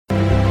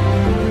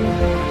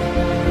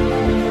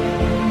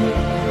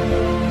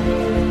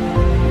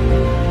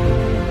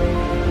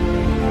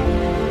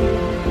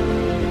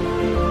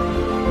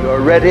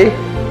ready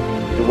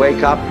to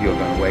wake up, you're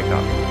going to wake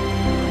up.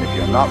 And if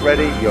you're not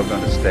ready, you're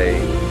going to stay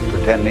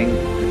pretending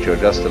that you're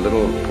just a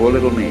poor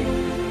little me.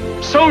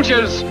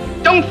 Soldiers,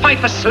 don't fight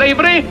for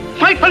slavery,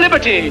 fight for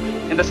liberty.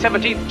 In the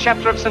 17th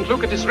chapter of St.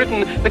 Luke it is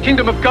written, the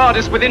kingdom of God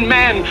is within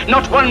man,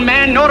 not one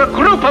man nor a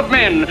group of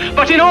men,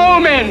 but in all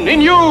men, in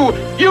you,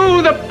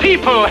 the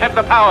people, have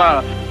the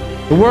power.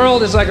 The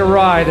world is like a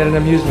ride at an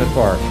amusement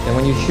park, and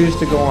when you choose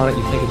to go on it,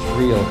 you think it's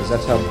real, because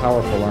that's how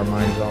powerful our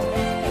minds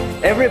are.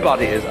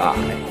 Everybody is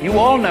I. You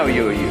all know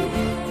you're you.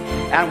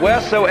 And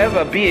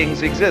wheresoever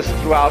beings exist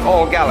throughout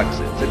all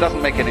galaxies, it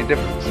doesn't make any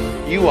difference.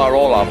 You are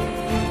all of them.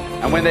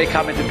 And when they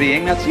come into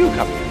being, that's you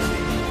coming into being.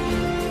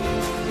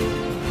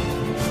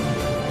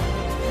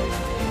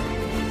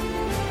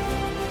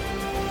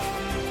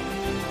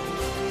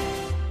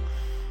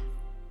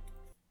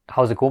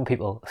 How's it going,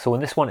 people? So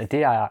in this one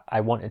today, I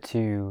wanted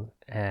to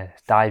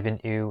dive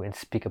into and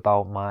speak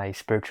about my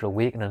spiritual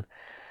awakening.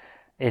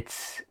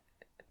 It's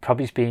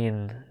probably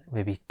been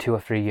maybe 2 or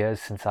 3 years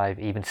since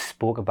I've even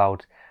spoke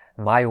about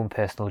my own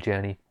personal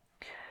journey.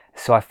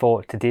 So I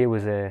thought today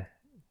was a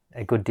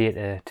good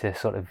day to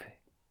sort of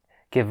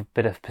give a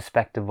bit of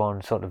perspective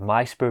on sort of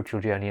my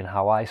spiritual journey and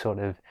how I sort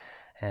of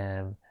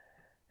and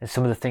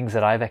some of the things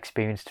that I've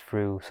experienced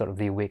through sort of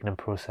the awakening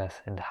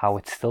process and how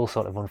it's still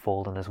sort of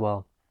unfolding as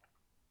well.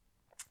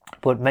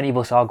 But many of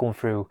us are going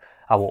through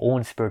our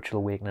own spiritual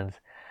awakenings,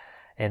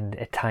 and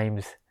at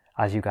times,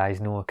 as you guys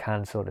know,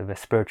 a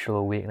spiritual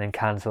awakening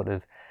can sort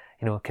of,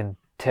 can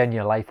turn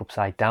your life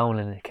upside down,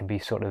 and it can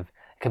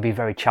be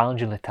very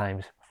challenging at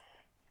times.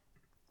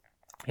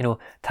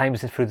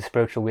 Times through the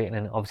spiritual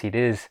awakening, obviously it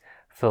is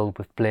filled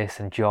with bliss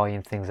and joy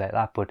and things like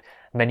that, but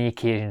many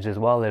occasions as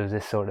well there's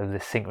this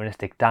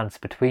synchronistic dance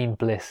between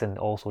bliss and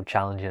also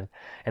challenging,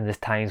 and there's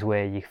times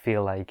where you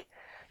feel like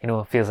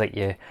it feels like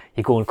you're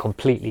going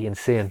completely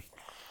insane,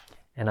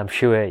 and I'm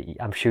sure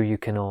you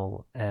can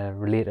all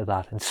relate to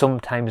that. And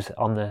sometimes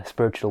on the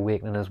spiritual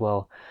awakening as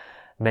well,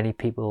 many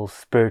people's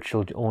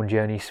spiritual own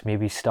journeys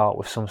maybe start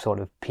with some sort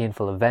of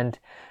painful event.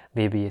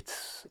 Maybe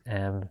it's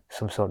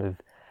some sort of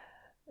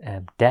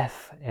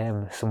death,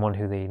 someone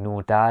who they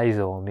know dies,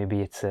 or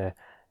maybe it's a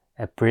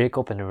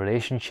breakup in a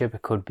relationship.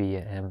 It could be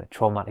a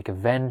traumatic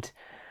event.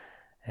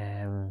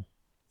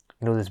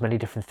 There's many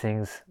different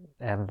things.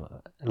 A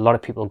lot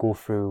of people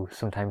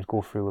sometimes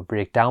go through a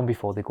breakdown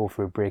before they go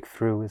through a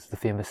breakthrough, as the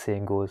famous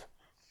saying goes.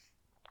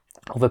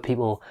 Other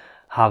people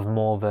have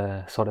more of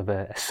a sort of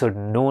a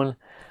sudden knowing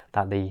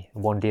that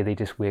one day they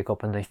just wake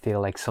up and they feel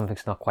like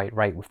something's not quite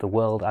right with the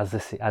world, as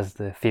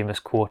the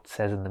famous quote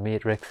says in The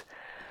Matrix.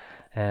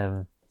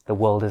 The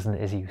world isn't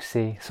as you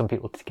see. Some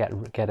people take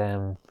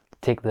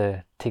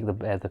the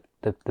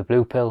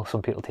blue pill.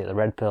 Some people take the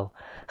red pill.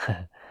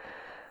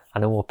 I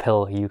know what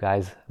pill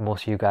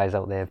most of you guys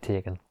out there have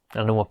taken.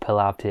 I know what pill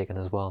I've taken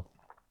as well.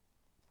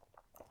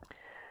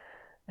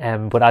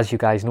 But as you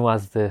guys know,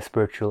 as the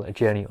spiritual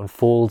journey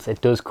unfolds, it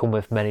does come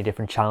with many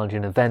different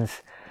challenging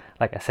events.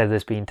 Like I said,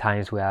 there's been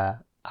times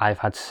where I've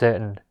had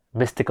certain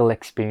mystical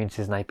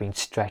experiences and I've been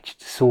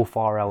stretched so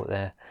far out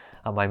there,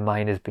 and my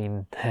mind has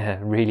been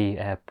really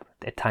at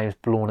times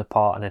blown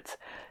apart,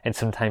 and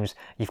sometimes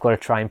you've got to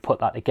try and put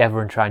that together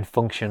and try and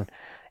function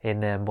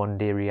in modern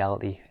day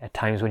reality. At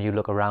times when you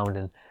look around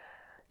and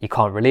you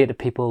can't relate to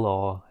people,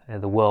 or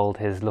the world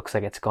looks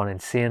like it's gone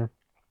insane.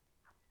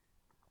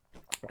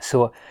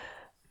 So,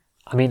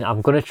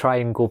 I'm going to try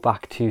and go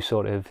back to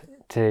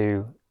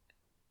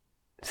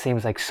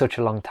seems like such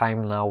a long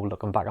time now,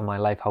 looking back on my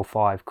life, how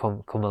far I've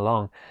come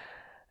along.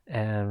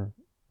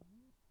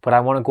 But I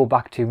want to go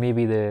back to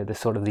maybe the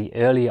sort of the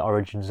early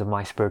origins of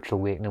my spiritual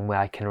awakening, where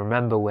I can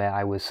remember where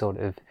I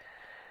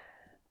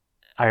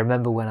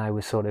remember when I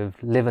was sort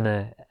of living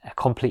a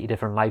completely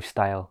different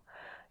lifestyle.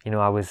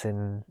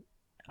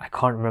 I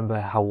can't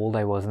remember how old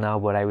I was now,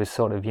 but I was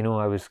sort of,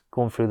 I was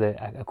going through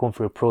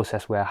a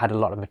process where I had a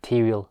lot of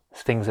material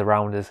things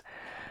around us.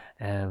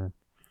 I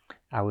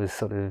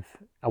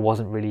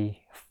wasn't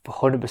really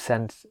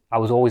 100%, I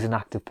was always an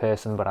active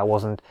person, but I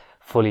wasn't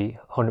fully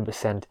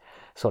 100%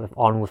 sort of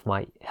on with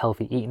my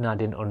healthy eating. I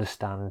didn't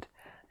understand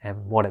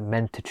what it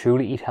meant to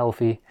truly eat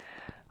healthy.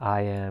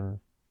 I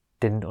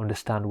didn't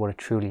understand what it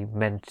truly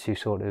meant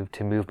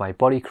to move my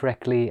body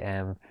correctly,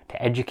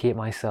 to educate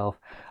myself.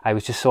 I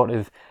was just sort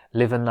of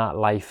living that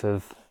life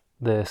of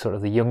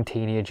the young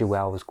teenager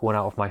where I was going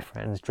out with my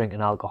friends,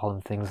 drinking alcohol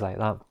and things like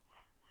that.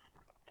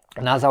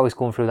 And as I was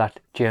going through that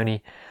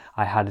journey,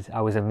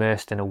 I was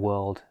immersed in a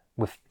world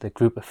with the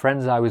group of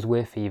friends I was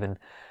with, even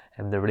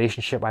the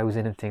relationship I was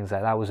in and things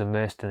like that. I was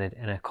immersed in it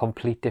in a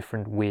complete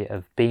different way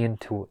of being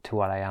to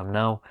what I am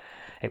now.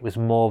 It was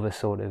more of a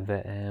sort of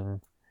it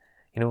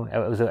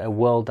was a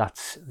world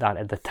that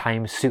at the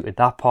time suited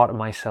that part of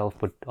myself,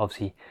 but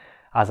obviously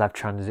as I've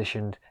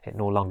transitioned, it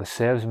no longer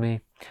serves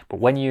me. But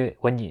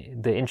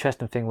the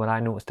interesting thing, what I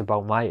noticed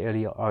about my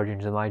early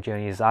origins of my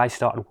journey is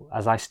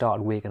as I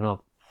started waking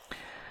up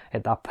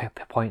at that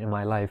point in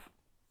my life,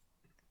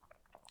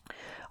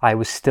 I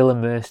was still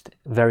immersed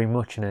very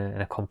much in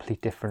a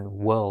complete different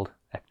world,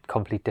 a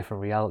complete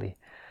different reality.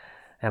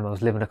 I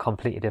was living a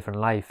completely different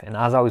life. And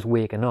as I was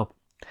waking up,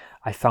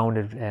 I found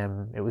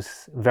it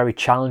was very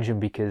challenging,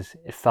 because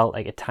it felt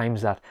like at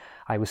times that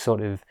I was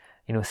sort of,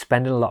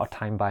 spending a lot of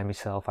time by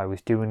myself. I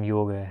was doing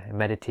yoga and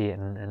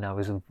meditating, and I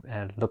was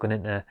looking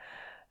into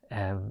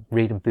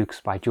reading books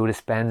by Joe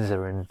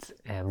Dispenza,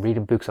 and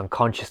reading books on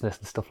consciousness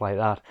and stuff like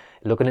that,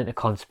 looking into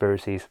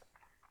conspiracies.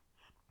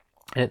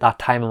 And at that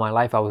time in my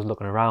life, I was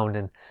looking around,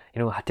 and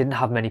I didn't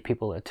have many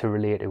people to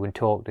relate to and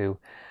talk to,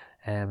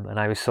 and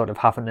I was sort of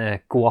having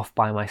to go off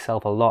by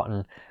myself a lot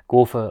and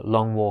go for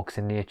long walks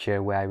in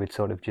nature, where I would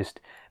sort of just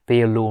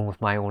be alone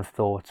with my own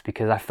thoughts,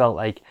 because I felt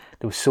like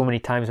there was so many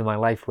times in my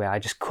life where I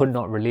just could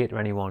not relate to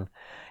anyone.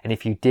 And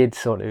if you did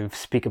sort of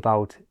speak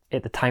about,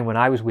 at the time when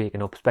I was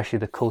waking up, especially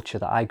the culture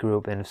that I grew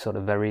up in, sort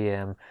of very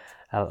a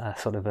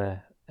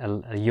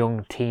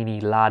young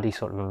teeny laddie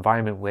sort of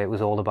environment, where it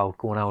was all about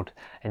going out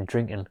and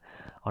drinking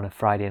on a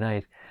Friday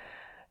night,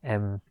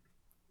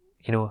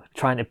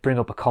 trying to bring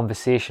up a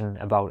conversation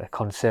about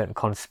a certain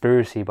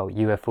conspiracy about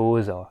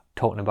UFOs, or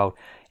talking about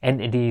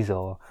entities,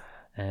 or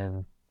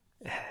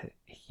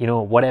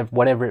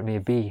whatever it may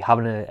be,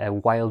 having a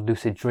wild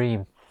lucid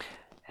dream,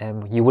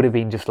 you would have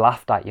been just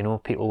laughed at.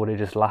 People would have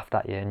just laughed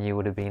at you, and you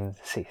would have been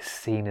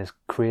seen as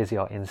crazy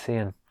or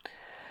insane.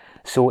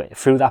 So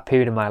through that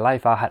period of my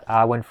life,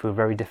 I went through a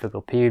very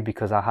difficult period,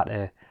 because I had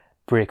to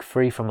break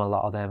free from a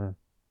lot of them,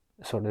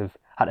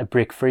 had to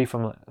break free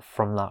from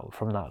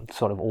that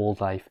sort of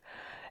old life.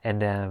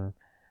 And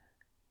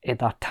at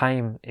that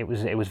time, it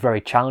was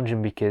very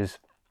challenging, because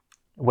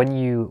when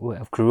you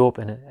grew up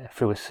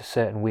through a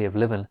certain way of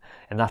living,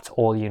 and that's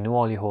all you know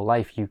all your whole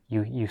life,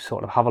 you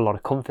sort of have a lot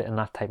of comfort in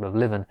that type of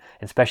living,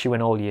 especially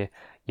when all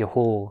your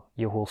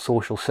whole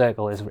social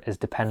circle is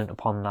dependent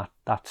upon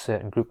that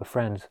certain group of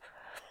friends,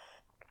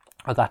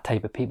 or that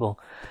type of people.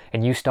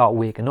 And you start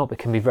waking up, it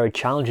can be very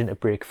challenging to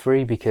break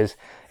free, because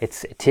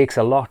it takes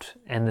a lot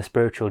in the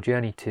spiritual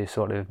journey to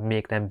sort of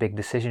make them big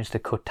decisions, to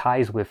cut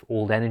ties with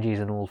old energies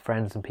and old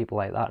friends and people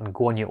like that, and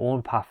go on your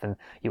own path and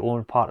your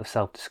own part of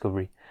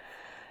self-discovery.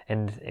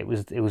 And it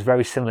was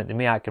very similar to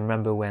me. I can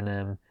remember when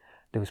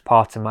there was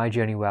parts in my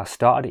journey where I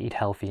started to eat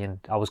healthy, and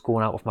I was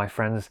going out with my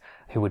friends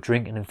who were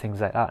drinking and things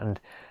like that, and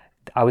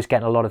I was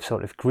getting a lot of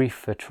sort of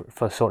grief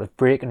for sort of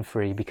breaking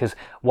free, because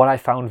what I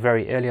found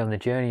very early on the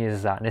journey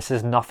is that, and this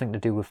has nothing to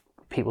do with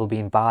people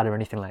being bad or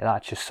anything like that,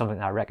 it's just something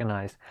that I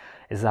recognized,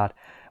 is that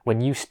when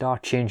you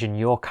start changing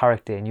your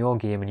character in your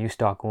game, and you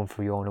start going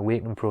through your own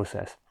awakening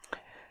process,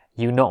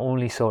 you're not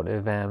only sort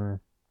of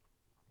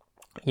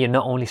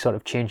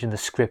changing the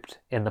script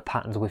and the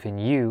patterns within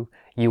you,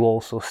 you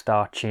also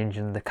start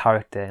changing the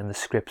character and the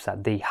scripts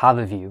that they have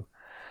of you.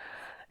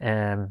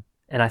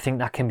 And I think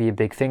that can be a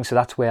big thing. So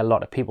that's where a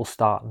lot of people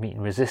start meeting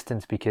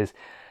resistance, because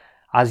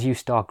as you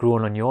start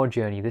growing on your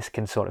journey, this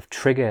can sort of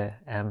trigger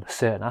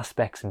certain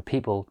aspects in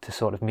people to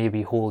sort of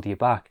maybe hold you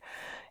back.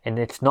 And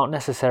it's not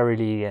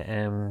necessarily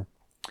a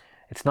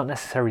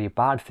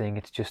bad thing.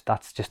 That's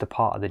just a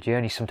part of the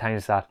journey.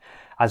 Sometimes that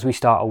as we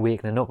start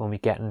awakening up and we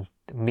get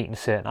meeting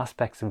certain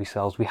aspects of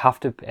ourselves, we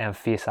have to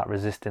face that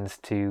resistance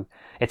to.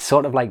 It's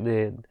sort of like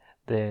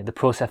the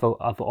process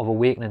of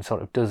awakening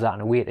sort of does that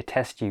in a way to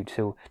test you,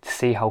 to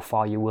see how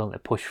far you're willing to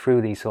push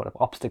through these sort of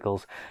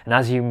obstacles. And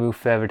as you move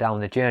further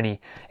down the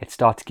journey, it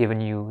starts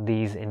giving you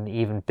these in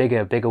even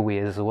bigger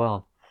ways as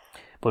well.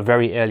 But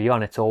very early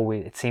on, it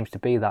seems to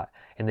be that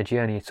in the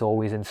journey, it's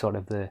always in sort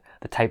of the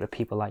type of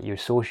people that you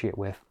associate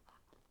with.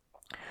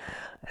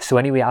 So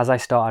anyway, as I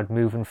started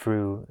moving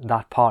through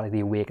that part of the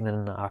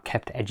awakening, I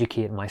kept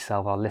educating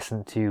myself. I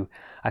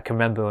can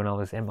remember when I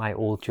was in my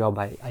old job,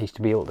 I used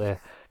to be able to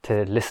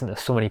listen to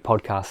so many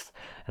podcasts,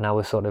 and I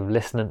was sort of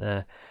listening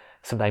to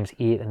sometimes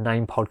 8 and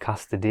 9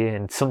 podcasts a day.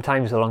 And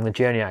sometimes along the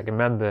journey, I can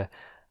remember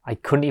I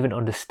couldn't even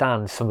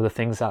understand some of the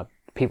things that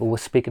people were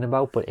speaking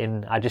about, but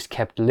I just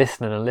kept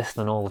listening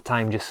all the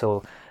time, just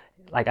so,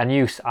 like, I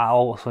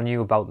also knew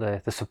about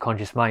the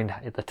subconscious mind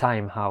at the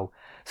time, how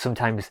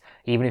sometimes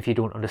even if you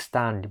don't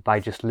understand, by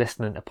just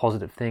listening to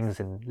positive things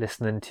and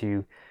listening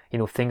to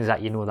things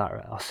that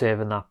that are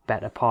serving that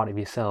better part of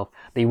yourself,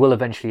 they will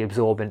eventually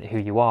absorb into who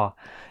you are.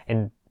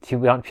 And to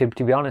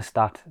be honest,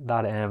 that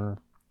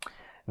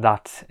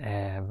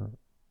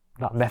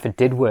method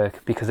did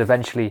work, because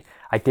eventually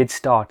I did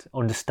start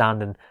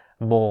understanding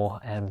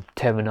more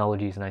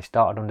terminologies, and I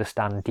started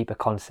understanding deeper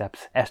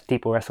concepts,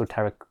 deeper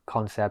esoteric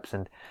concepts,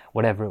 and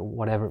whatever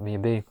it may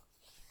be.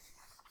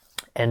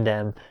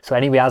 And so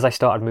anyway, as I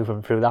started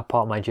moving through that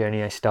part of my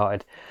journey, I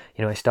started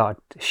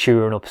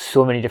shoring up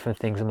so many different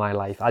things in my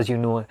life. As you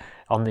know,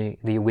 on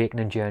the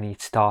awakening journey,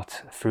 it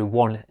starts through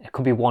it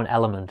could be one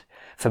element.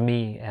 For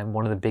me,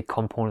 one of the big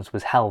components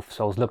was health.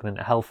 So I was looking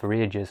into health for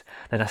ages.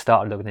 Then I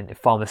started looking into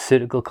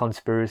pharmaceutical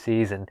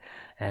conspiracies, and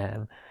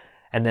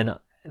then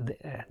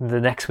the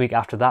next week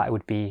after that, it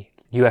would be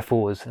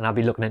UFOs, and I'd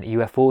be looking into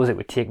UFOs. It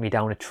would take me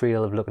down a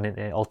trail of looking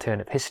into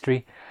alternate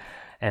history.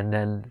 And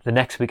then the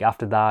next week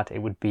after that, it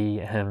would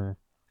be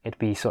it'd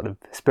be sort of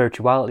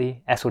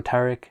spirituality,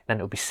 esoteric. Then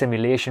it would be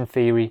simulation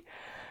theory.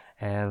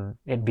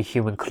 It'd be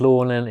human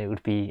cloning. It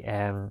would be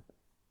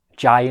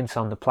giants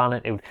on the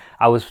planet.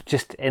 I was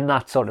just in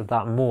that sort of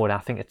that mode. I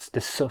think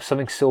there's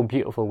something so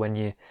beautiful when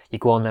you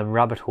go on them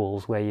rabbit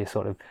holes where you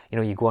sort of,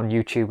 you go on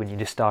YouTube and you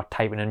just start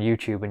typing on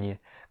YouTube and you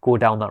go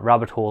down that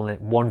rabbit hole, and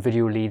one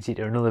video leads you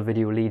to another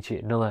video, leads you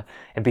to another,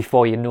 and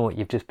before you know it,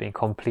 you've just been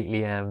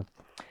completely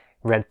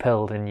red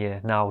pilled, and you're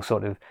now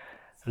sort of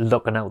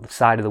looking out the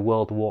side of the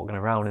world, walking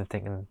around and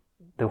thinking,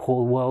 the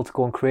whole world's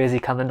going crazy.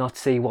 Can they not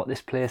see what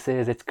this place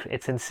is?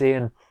 It's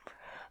insane.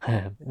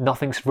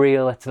 Nothing's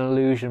real. It's an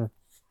illusion.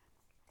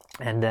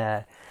 And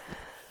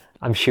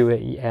I'm sure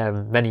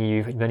many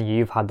of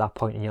you've had that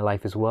point in your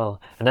life as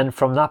well. And then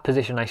from that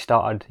position, I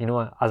started,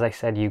 as I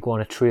said, you go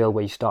on a trail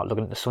where you start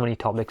looking into so many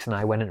topics, and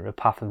I went into a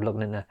path of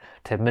looking into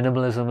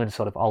minimalism and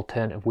sort of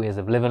alternative ways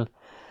of living.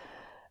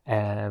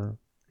 And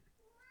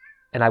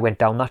I went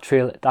down that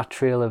trail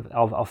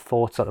of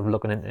thought, sort of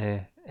looking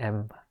into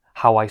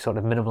how I sort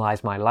of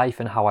minimalize my life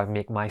and how I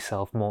make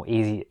myself more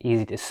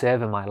easy to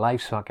serve in my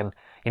life, so I can,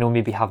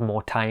 maybe have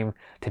more time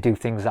to do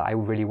things that I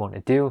really want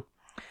to do.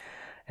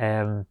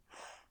 And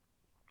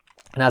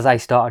as I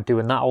started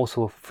doing that,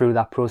 also through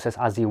that process,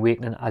 as the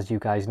awakening, as you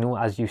guys know,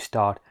 as you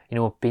start,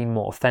 being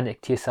more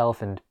authentic to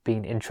yourself and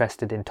being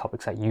interested in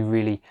topics that you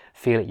really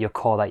feel at your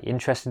core that you're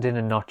interested in,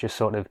 and not just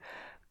sort of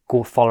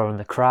go following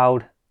the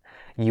crowd,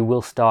 you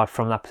will start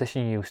from that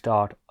position. You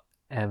start,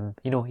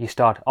 you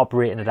start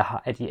operating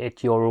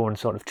at your own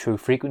sort of true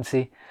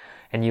frequency,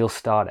 and you'll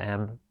start,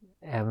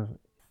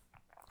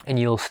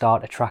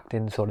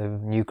 attracting sort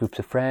of new groups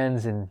of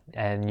friends and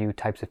new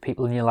types of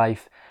people in your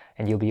life.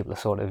 And you'll be able to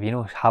sort of,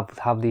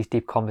 have these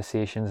deep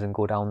conversations and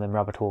go down them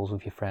rabbit holes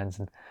with your friends.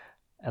 And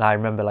I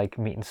remember like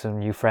meeting some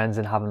new friends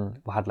and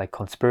we had like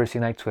conspiracy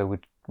nights where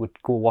we'd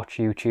go watch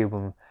YouTube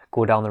and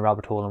go down the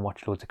rabbit hole and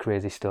watch loads of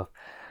crazy stuff,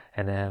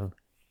 and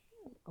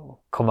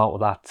come out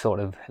of that sort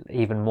of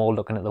even more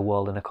looking at the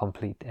world in a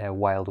complete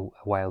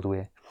wild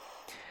way.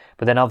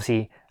 But then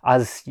obviously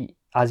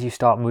as you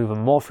start moving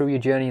more through your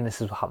journey, and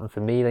this is what happened for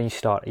me, then you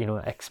start,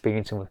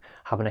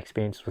 having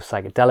experiences with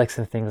psychedelics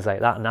and things like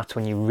that, and that's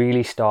when you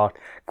really start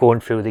going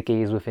through the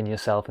gears within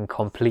yourself and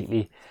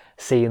completely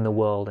seeing the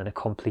world in a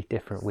complete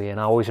different way. And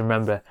I always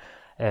remember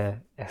a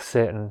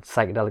certain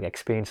psychedelic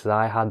experience that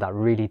I had that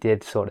really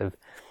did sort of,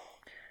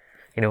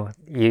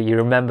 you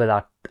remember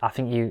that. I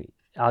think you,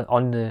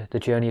 on the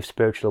journey of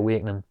spiritual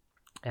awakening,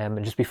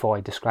 and just before I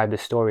describe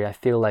this story, I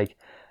feel like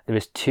there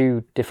is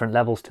two different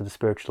levels to the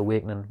spiritual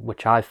awakening,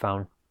 which I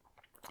found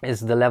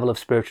is the level of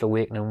spiritual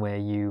awakening where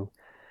you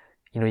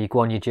go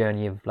on your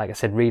journey of, like I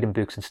said, reading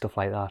books and stuff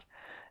like that,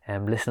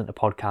 listening to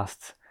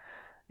podcasts,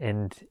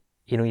 and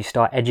you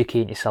start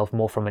educating yourself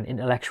more from an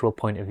intellectual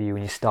point of view,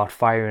 and you start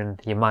firing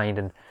your mind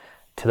and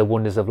to the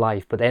wonders of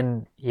life. But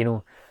then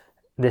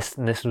this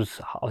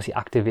was obviously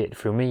activated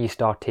through me. You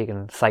start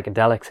taking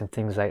psychedelics and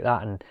things like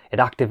that, and it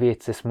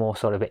activates this more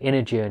sort of an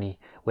inner journey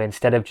where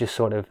instead of just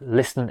sort of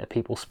listening to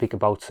people speak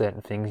about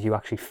certain things, you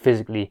actually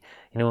physically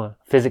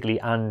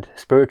and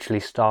spiritually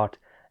start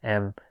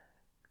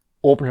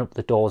opening up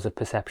the doors of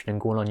perception and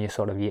going on your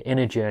sort of your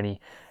inner journey,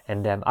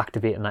 and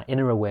activating that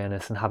inner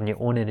awareness and having your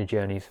own inner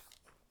journeys.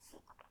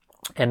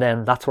 And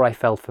then that's what I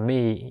felt for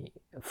me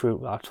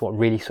that's what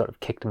really sort of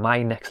kicked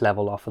my next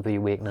level off of the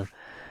awakening.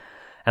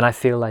 And I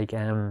feel like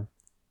in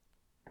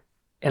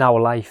our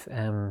life,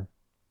 in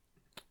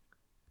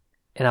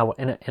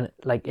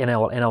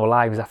our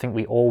lives, I think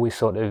we always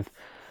sort of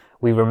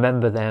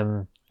remember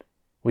them.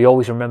 We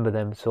always remember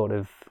them sort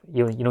of.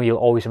 You'll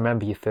always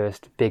remember your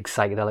first big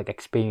psychedelic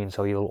experience,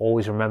 or you'll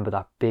always remember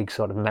that big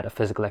sort of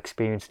metaphysical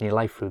experience in your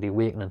life through the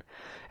awakening.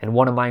 And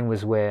one of mine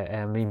was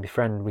where me and my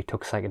friend, we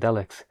took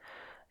psychedelics,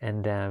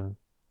 and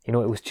it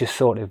was just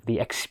sort of the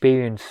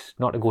experience.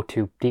 Not to go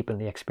too deep in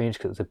the experience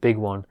because it was a big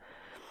one.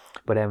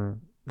 But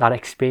that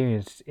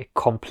experience, it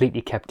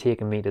completely kept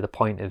taking me to the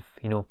point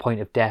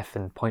of death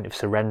and point of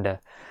surrender,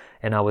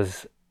 and I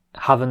was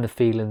having the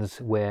feelings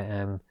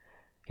where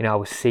I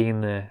was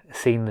seeing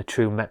the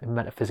true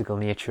metaphysical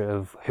nature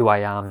of who I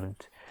am,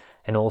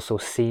 and also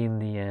seeing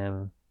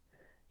the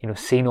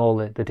seeing all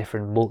the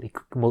different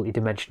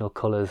multi-dimensional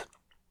colours,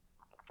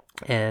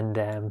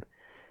 and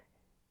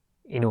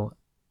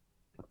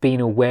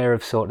being aware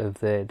of sort of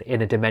the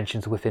inner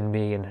dimensions within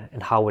me,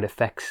 and how it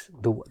affects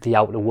the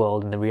outer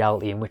world and the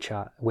reality in which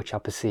I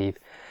perceive.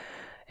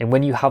 And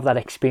when you have that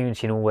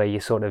experience, where you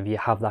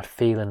have that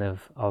feeling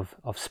of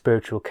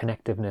spiritual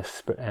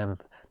connectiveness,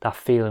 that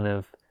feeling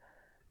of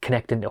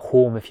connecting to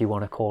home, if you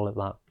want to call it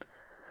that.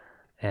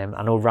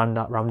 I know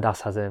Ram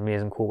Dass has an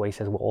amazing quote where he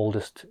says, we're all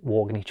just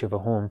walking each other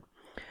home.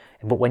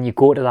 But when you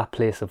go to that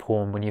place of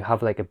home, when you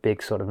have like a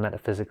big sort of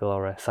metaphysical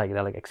or a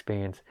psychedelic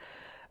experience,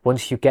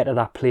 once you get to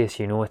that place,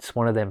 it's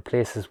one of them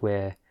places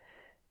where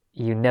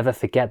you never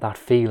forget that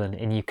feeling,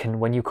 and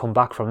when you come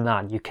back from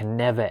that, you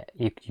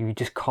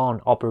just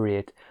can't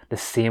operate the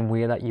same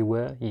way that you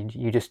were. It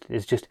just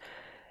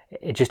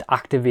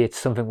activates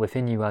something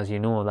within you, as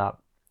that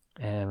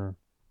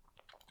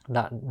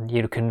that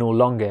you can no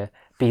longer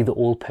be the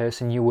old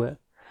person you were.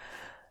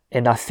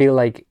 And I feel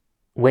like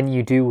when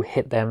you do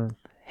hit them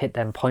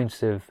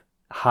points of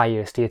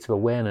higher states of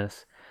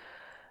awareness,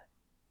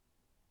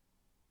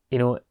 you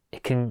know,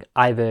 it can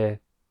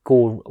either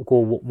go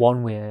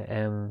one way.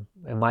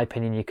 In my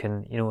opinion, you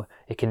can, you know,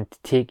 it can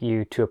take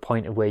you to a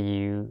point of where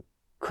you,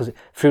 because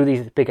through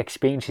these big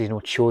experiences, you know,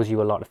 it shows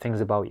you a lot of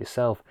things about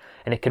yourself,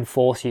 and it can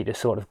force you to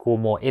sort of go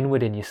more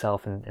inward in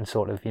yourself and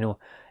sort of, you know,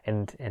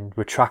 and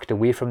retract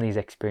away from these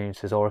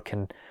experiences, or it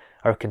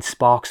can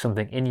spark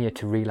something in you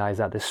to realize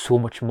that there's so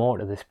much more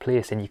to this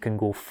place, and you can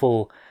go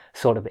full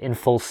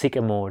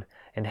seeker mode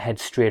and head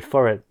straight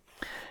for it.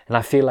 And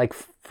I feel like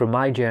from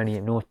my journey,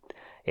 you know,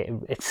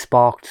 it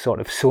sparked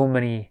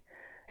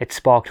it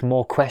sparked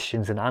more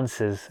questions and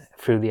answers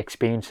through the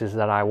experiences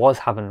that I was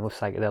having with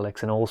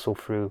psychedelics, and also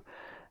through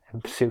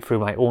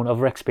my own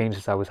other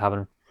experiences I was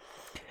having.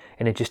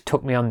 And it just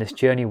took me on this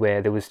journey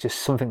where there was just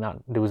something, that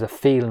there was a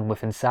feeling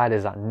within inside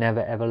us that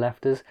never ever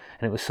left us,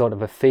 and it was sort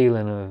of a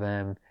feeling of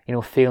you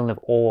know, feeling of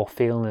awe,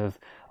 feeling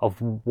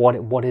of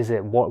what is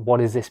it,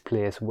 what is this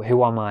place,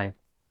 who am I?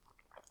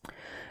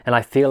 And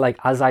I feel like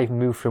as I've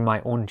moved through my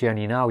own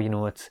journey now, you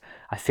know,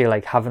 I feel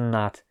like having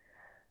that,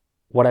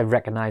 what I've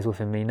recognized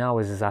within me now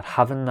is that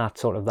having that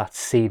sort of that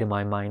seed in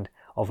my mind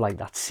of like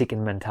that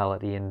seeking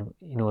mentality, and,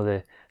 you know,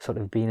 the sort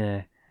of being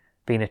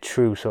a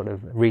true sort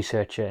of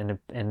researcher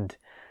and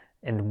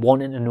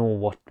wanting to know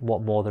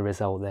what more there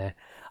is out there.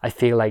 I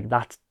feel like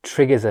that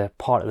triggers a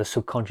part of the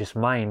subconscious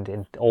mind,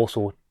 and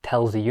also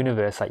tells the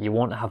universe that you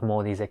want to have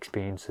more of these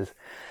experiences.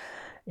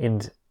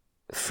 And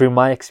through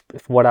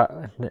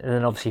and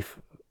then obviously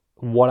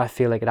what I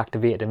feel like it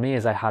activated in me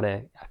is I had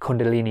a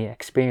Kundalini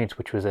experience,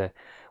 which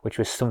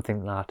was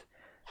something that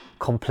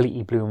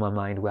completely blew my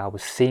mind, where I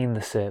was seeing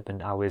the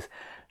serpent, I was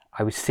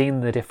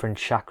seeing the different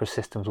chakra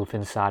systems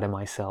within inside of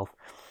myself.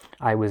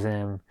 I was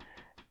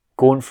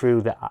going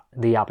through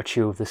the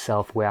aperture of the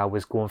self, where I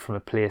was going from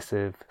a place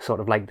of sort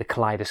of like the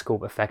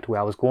kaleidoscope effect,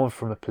 where I was going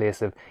from a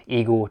place of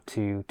ego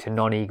to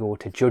non-ego,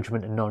 to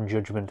judgment and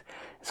non-judgment,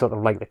 sort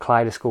of like the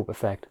kaleidoscope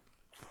effect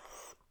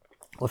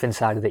within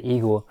inside of the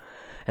ego.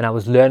 And I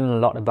was learning a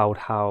lot about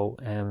how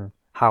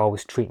I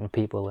was treating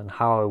people, and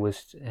how I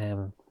was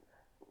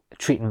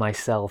treating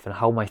myself, and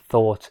how my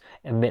thoughts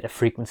emit a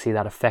frequency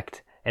that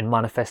affect and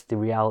manifest the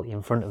reality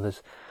in front of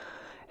us.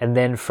 And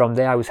then from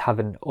there I was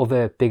having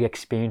other big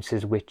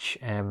experiences, which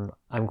I'm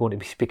going to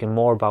be speaking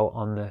more about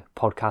on the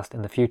podcast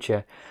in the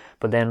future.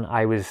 But then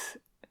I was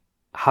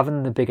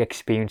having the big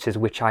experiences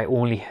which I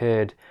only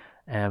heard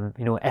you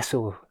know,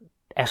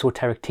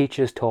 esoteric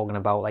teachers talking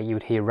about. Like, you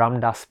would hear Ram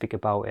Dass speak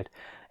about it.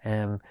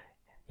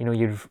 You know,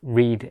 you'd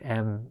read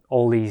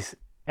all these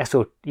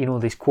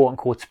these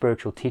quote-unquote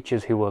spiritual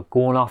teachers who were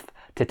going off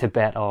to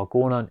Tibet or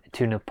going on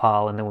to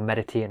Nepal, and they were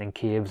meditating in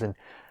caves and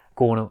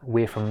going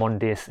away from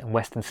mundane and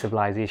Western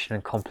civilization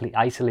and completely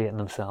isolating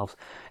themselves.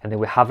 And they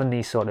were having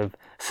these sort of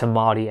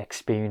samadhi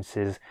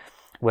experiences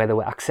where they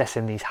were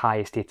accessing these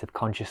higher states of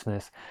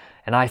consciousness.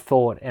 And I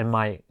thought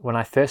when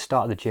I first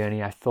started the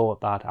journey, I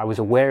thought that I was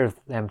aware of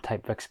them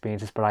type of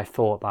experiences, but I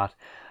thought that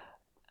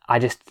I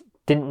just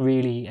didn't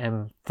really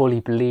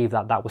fully believe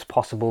that was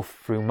possible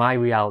through my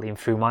reality and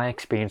through my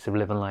experience of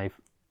living life.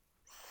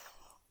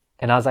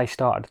 And as I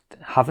started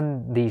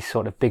having these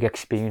sort of big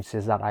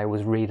experiences that I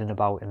was reading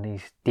about in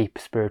these deep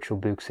spiritual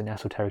books and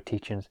esoteric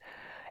teachings,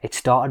 it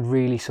started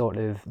really sort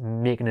of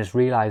making us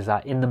realize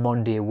that in the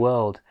mundane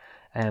world,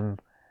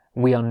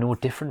 we are no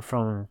different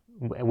from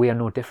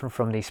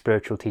these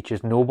spiritual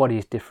teachers. Nobody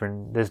is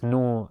different. There's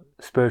no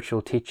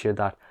spiritual teacher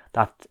that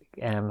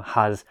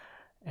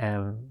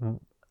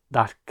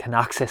can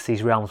access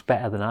these realms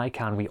better than I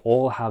can. We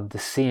all have the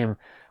same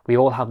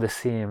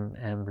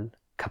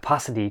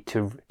capacity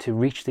to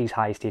reach these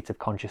high states of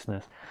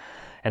consciousness.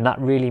 And that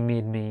really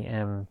made me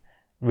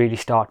really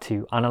start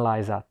to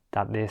analyze that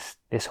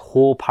this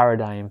whole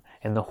paradigm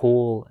and the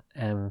whole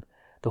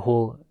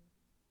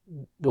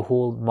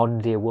modern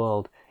day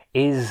world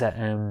is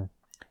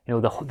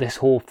this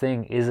whole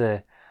thing is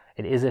a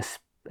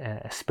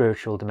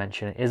spiritual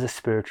dimension. It is a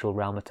spiritual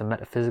realm. It's a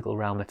metaphysical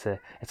realm. It's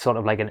sort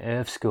of like an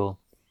earth school.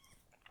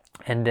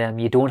 And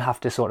you don't have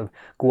to sort of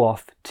go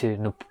off to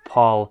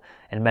Nepal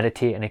and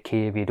meditate in a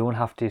cave. You don't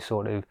have to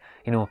sort of,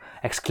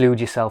 exclude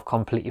yourself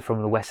completely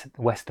from the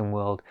Western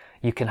world.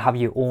 You can have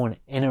your own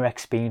inner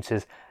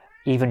experiences,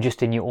 even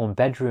just in your own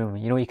bedroom.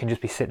 You can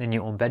just be sitting in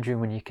your own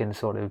bedroom and you can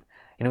sort of,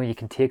 you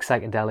can take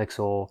psychedelics,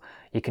 or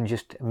you can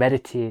just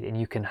meditate, and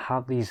you can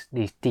have these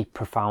deep,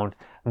 profound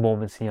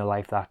moments in your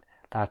life that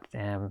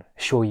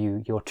show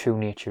you your true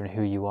nature and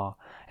who you are,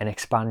 and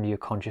expand your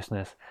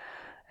consciousness.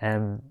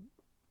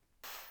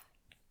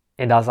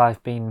 And as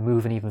I've been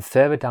moving even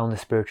further down the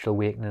spiritual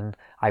awakening,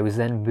 I was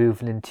then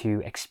moving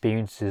into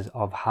experiences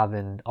of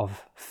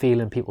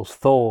feeling people's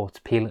thoughts,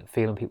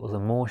 feeling people's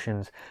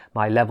emotions.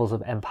 My levels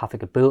of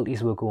empathic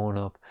abilities were going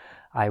up.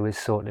 I was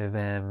sort of,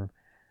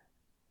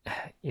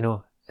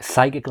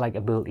 psychic-like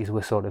abilities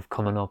were sort of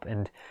coming up,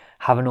 and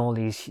having all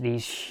these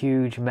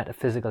huge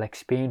metaphysical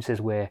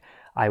experiences where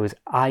I was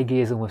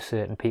eye-gazing with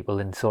certain people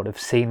and sort of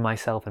seeing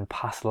myself in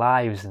past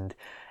lives, and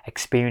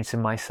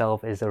experiencing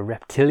myself as a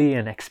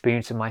reptilian,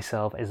 experiencing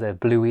myself as a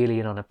blue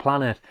alien on a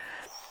planet.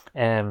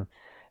 The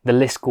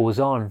list goes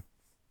on.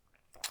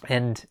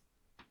 And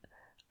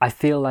I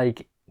feel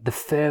like the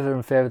further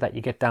and further that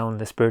you get down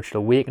the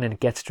spiritual awakening, it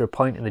gets to a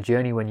point in the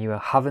journey when you are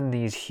having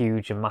these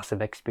huge and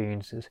massive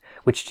experiences,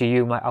 which to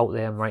you out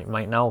there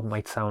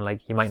might sound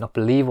like you might not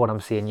believe what I'm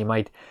saying. You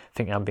might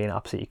think I'm being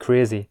absolutely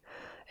crazy,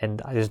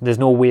 and there's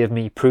no way of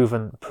me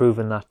proving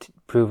that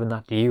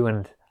to you,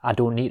 and I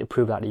don't need to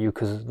prove that to you,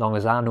 because as long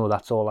as I know,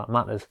 that's all that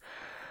matters.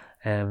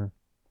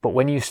 But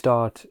when you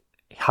start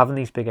having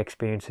these big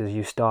experiences,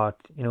 you start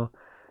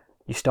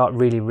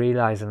really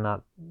realizing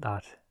that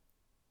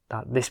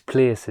this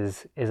place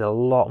is a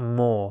lot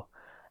more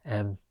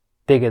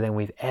bigger than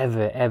we've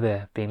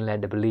ever been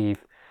led to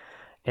believe.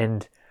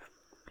 And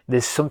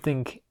there's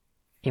something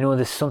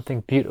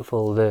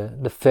beautiful.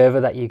 The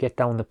further that you get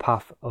down the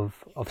path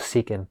of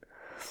seeking,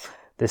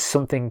 there's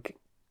something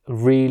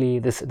really,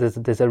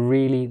 there's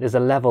a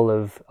level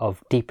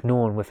of deep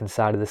knowing within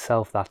inside of the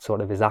self that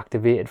sort of is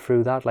activated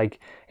through that. Like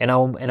in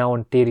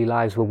our daily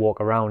lives, we walk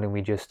around and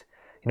we just,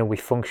 we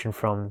function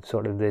from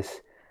sort of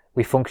this.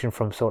 We function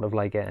from sort of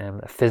like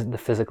the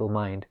physical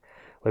mind,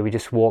 where we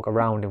just walk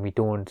around and a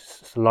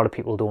lot of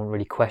people don't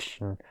really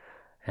question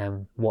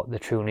what the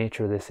true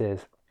nature of this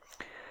is.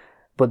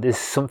 But there's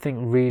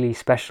something really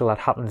special that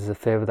happens the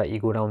further that you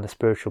go down the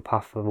spiritual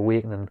path of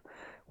awakening,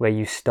 where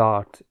you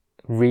start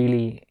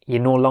really,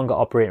 you're no longer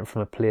operating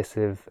from a place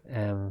of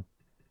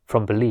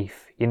from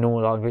belief. You're no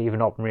longer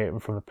even operating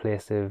from a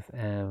place of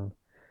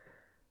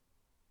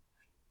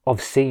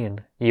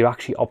seeing. You're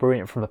actually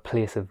operating from a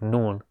place of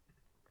knowing.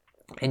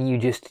 And you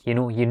just, you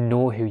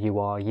know who you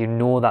are. You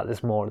know that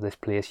there's more to this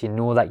place. You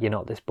know that you're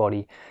not this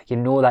body. You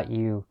know that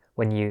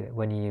when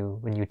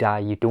you die,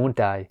 you don't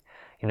die.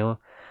 You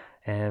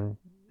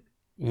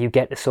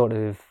get to sort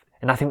of,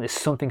 and I think there's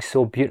something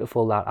so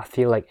beautiful that I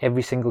feel like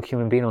every single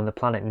human being on the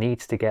planet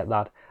needs to get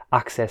that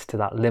access to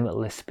that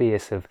limitless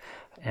space of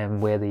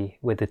where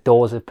the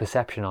doors of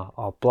perception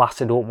are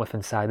blasted open with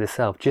inside the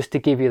self, just to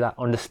give you that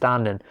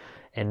understanding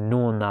and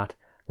knowing that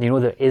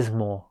there is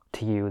more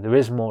to you. There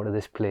is more to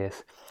this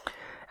place.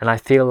 And I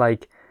feel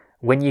like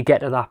when you get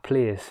to that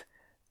place,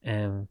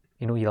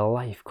 your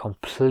life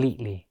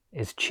completely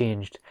is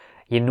changed.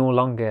 You're no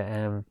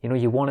longer,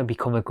 you want to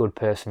become a good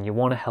person. You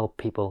want to help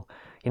people.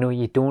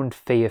 You don't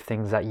fear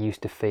things that you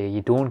used to fear.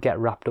 You don't get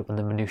wrapped up in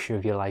the minutiae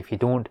of your life. You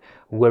don't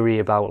worry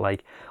about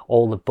like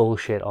all the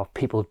bullshit of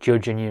people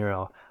judging you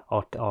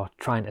or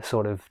trying to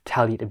sort of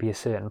tell you to be a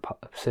certain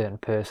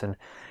person.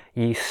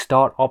 You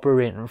start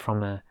operating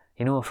from a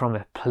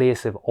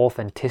place of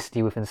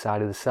authenticity within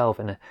inside of the self,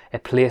 and a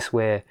place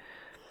a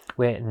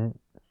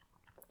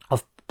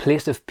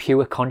place of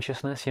pure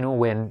consciousness,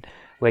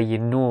 where you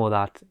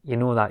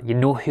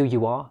know who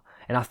you are.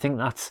 And I think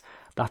that's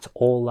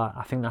all that,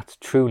 I think that's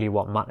truly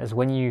what matters.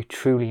 When you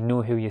truly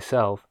know who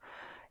yourself,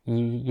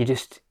 you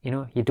just,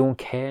 you don't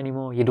care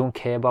anymore. You don't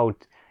care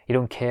about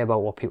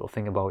what people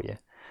think about you.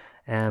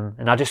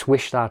 And I just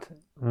wish that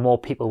more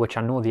people, which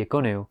I know they're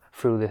going to,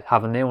 through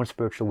having their own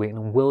spiritual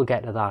awakening, will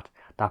get to that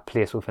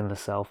place within the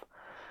self.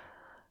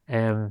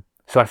 So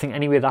I think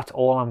anyway, that's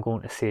all I'm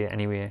going to say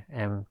anyway.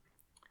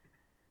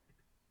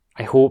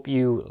 I hope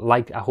you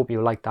liked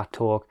that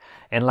talk.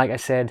 And like I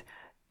said,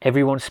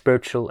 everyone's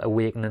spiritual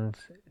awakening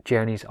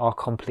journeys are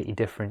completely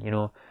different.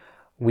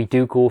 We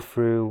do go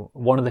through,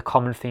 one of the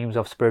common themes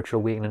of spiritual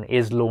awakening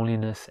is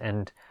loneliness,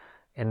 and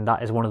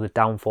that is one of the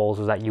downfalls,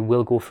 is that you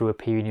will go through a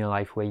period in your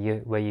life where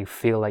you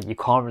feel like you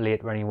can't relate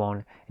to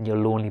anyone and you're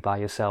lonely by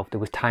yourself. There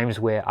was times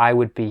where I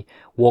would be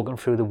walking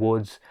through the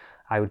woods,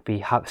 I would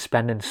be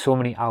spending so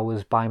many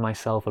hours by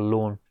myself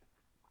alone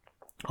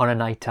on a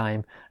night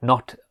time,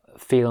 not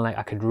feeling like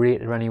I could relate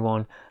to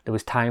anyone. There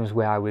was times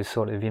where I was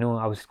sort of,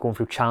 I was going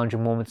through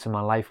challenging moments in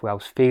my life where I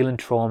was feeling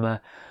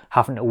trauma,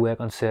 having to work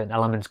on certain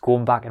elements,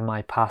 going back in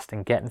my past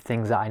and getting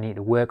things that I need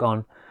to work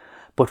on.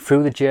 But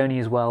through the journey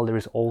as well, there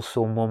is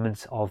also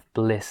moments of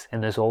bliss,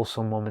 and there's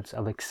also moments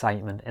of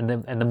excitement. And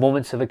the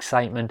moments of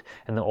excitement,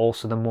 and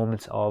also the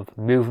moments of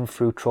moving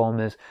through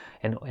traumas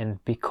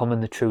and becoming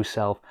the true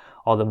self,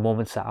 are the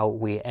moments that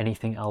outweigh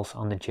anything else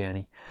on the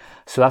journey.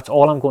 So that's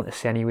all I'm going to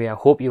say anyway. I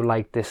hope you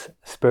liked this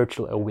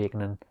spiritual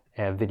awakening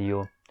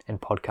video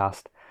and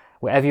podcast.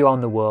 Wherever you are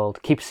in the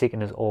world, keep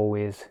seeking as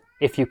always.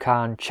 If you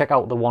can, check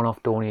out the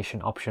one-off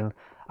donation option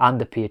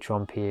and the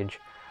Patreon page.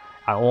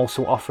 I'm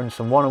also offering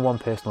some one-on-one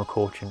personal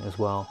coaching as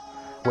well.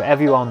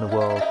 Wherever you are in the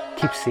world,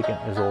 keep seeking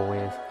as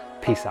always.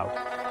 Peace out.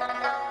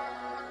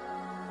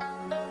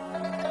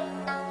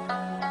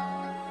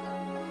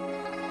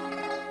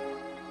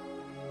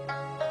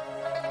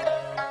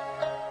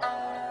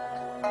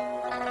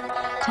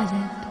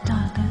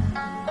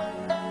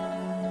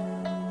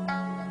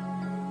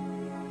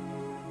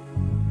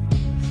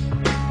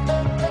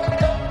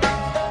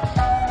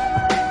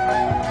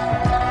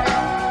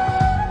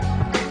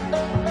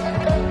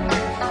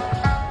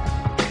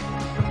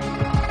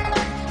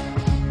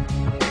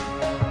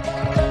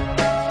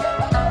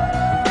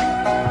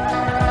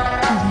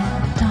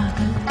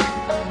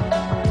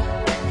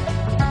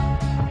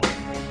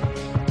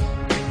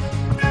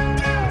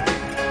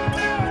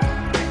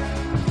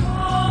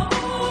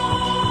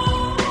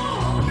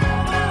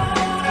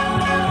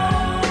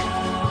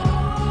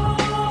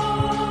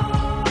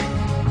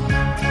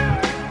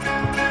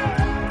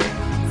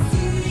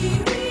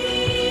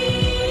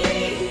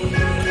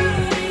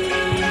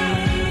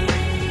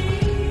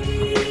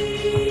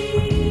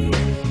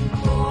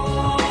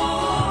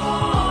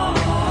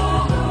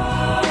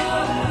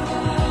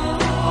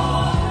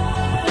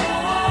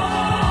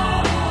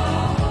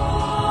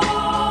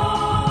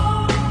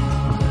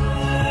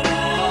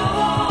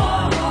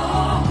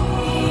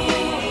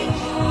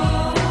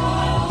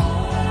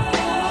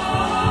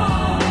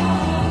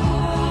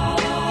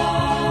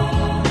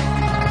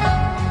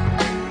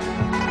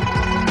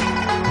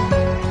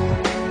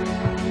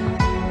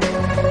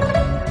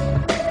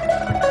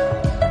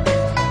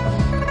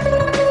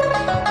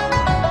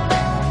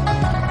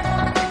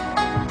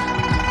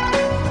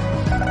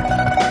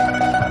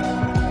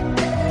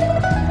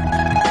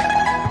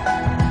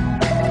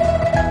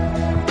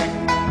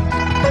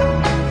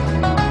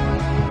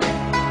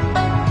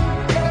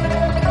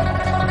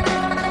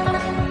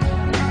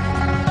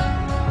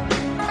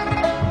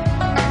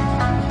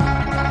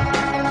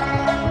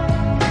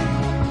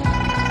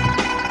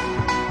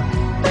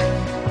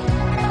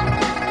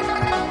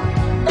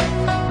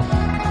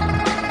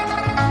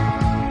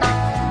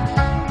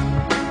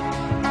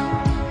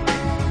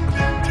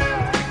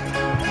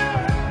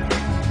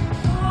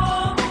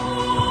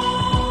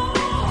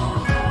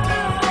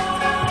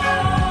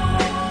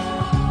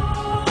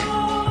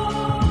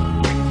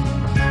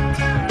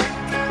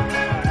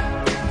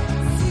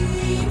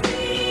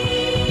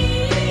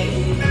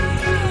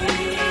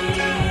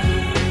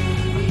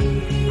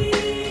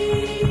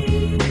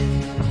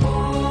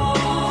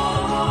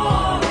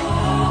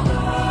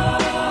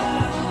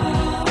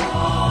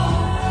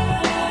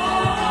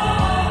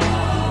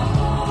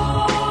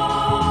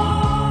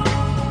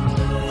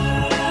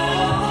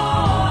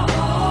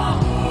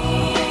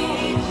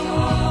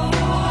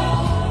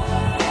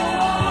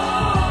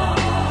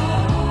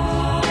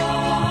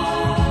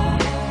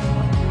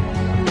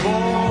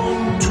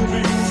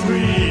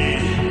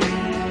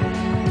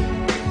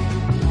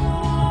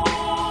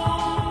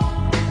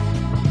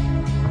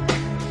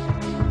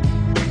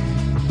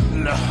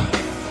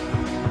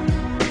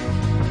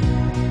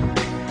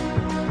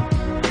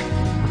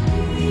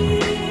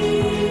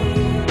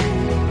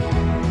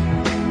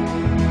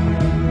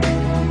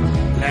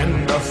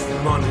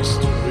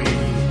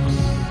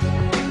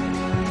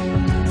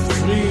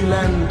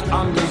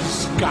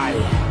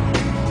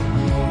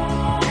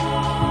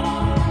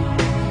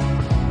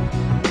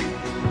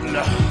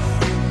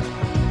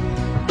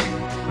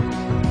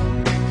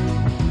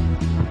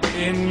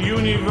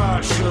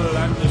 never shall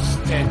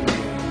understand